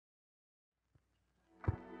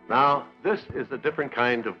Now, this is a different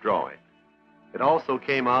kind of drawing. It also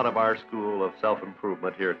came out of our school of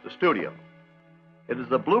self-improvement here at the studio. It is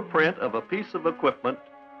the blueprint of a piece of equipment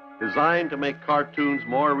designed to make cartoons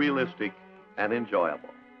more realistic and enjoyable.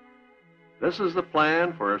 This is the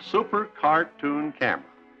plan for a super cartoon camera.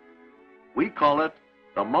 We call it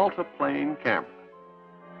the Multiplane camera.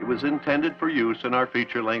 It was intended for use in our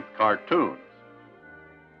feature-length cartoons.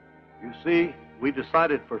 You see, we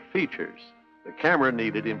decided for features, the camera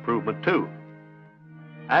needed improvement too.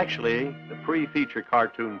 Actually, the pre-feature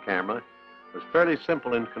cartoon camera was fairly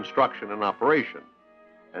simple in construction and operation,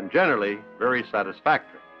 and generally very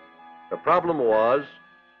satisfactory. The problem was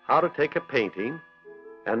how to take a painting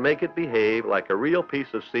and make it behave like a real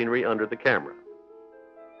piece of scenery under the camera.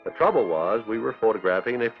 The trouble was we were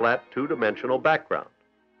photographing a flat two-dimensional background.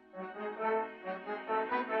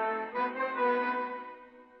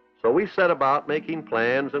 So we set about making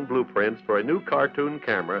plans and blueprints for a new cartoon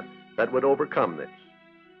camera that would overcome this.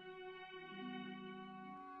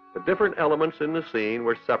 The different elements in the scene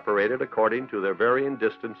were separated according to their varying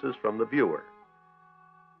distances from the viewer.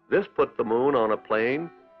 This put the moon on a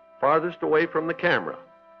plane farthest away from the camera.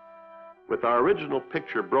 With our original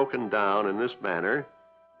picture broken down in this manner,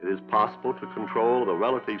 it is possible to control the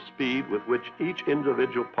relative speed with which each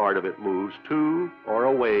individual part of it moves to or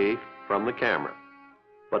away from the camera.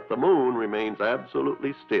 But the moon remains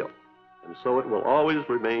absolutely still, and so it will always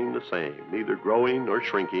remain the same, neither growing nor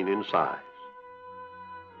shrinking in size.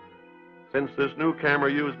 Since this new camera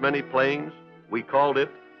used many planes, we called it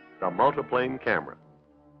the Multiplane camera.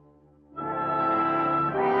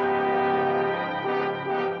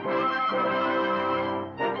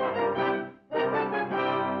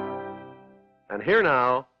 And here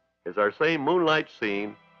now is our same moonlight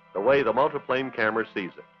scene the way the Multiplane camera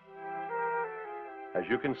sees it. As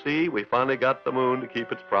you can see, we finally got the moon to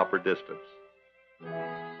keep its proper distance.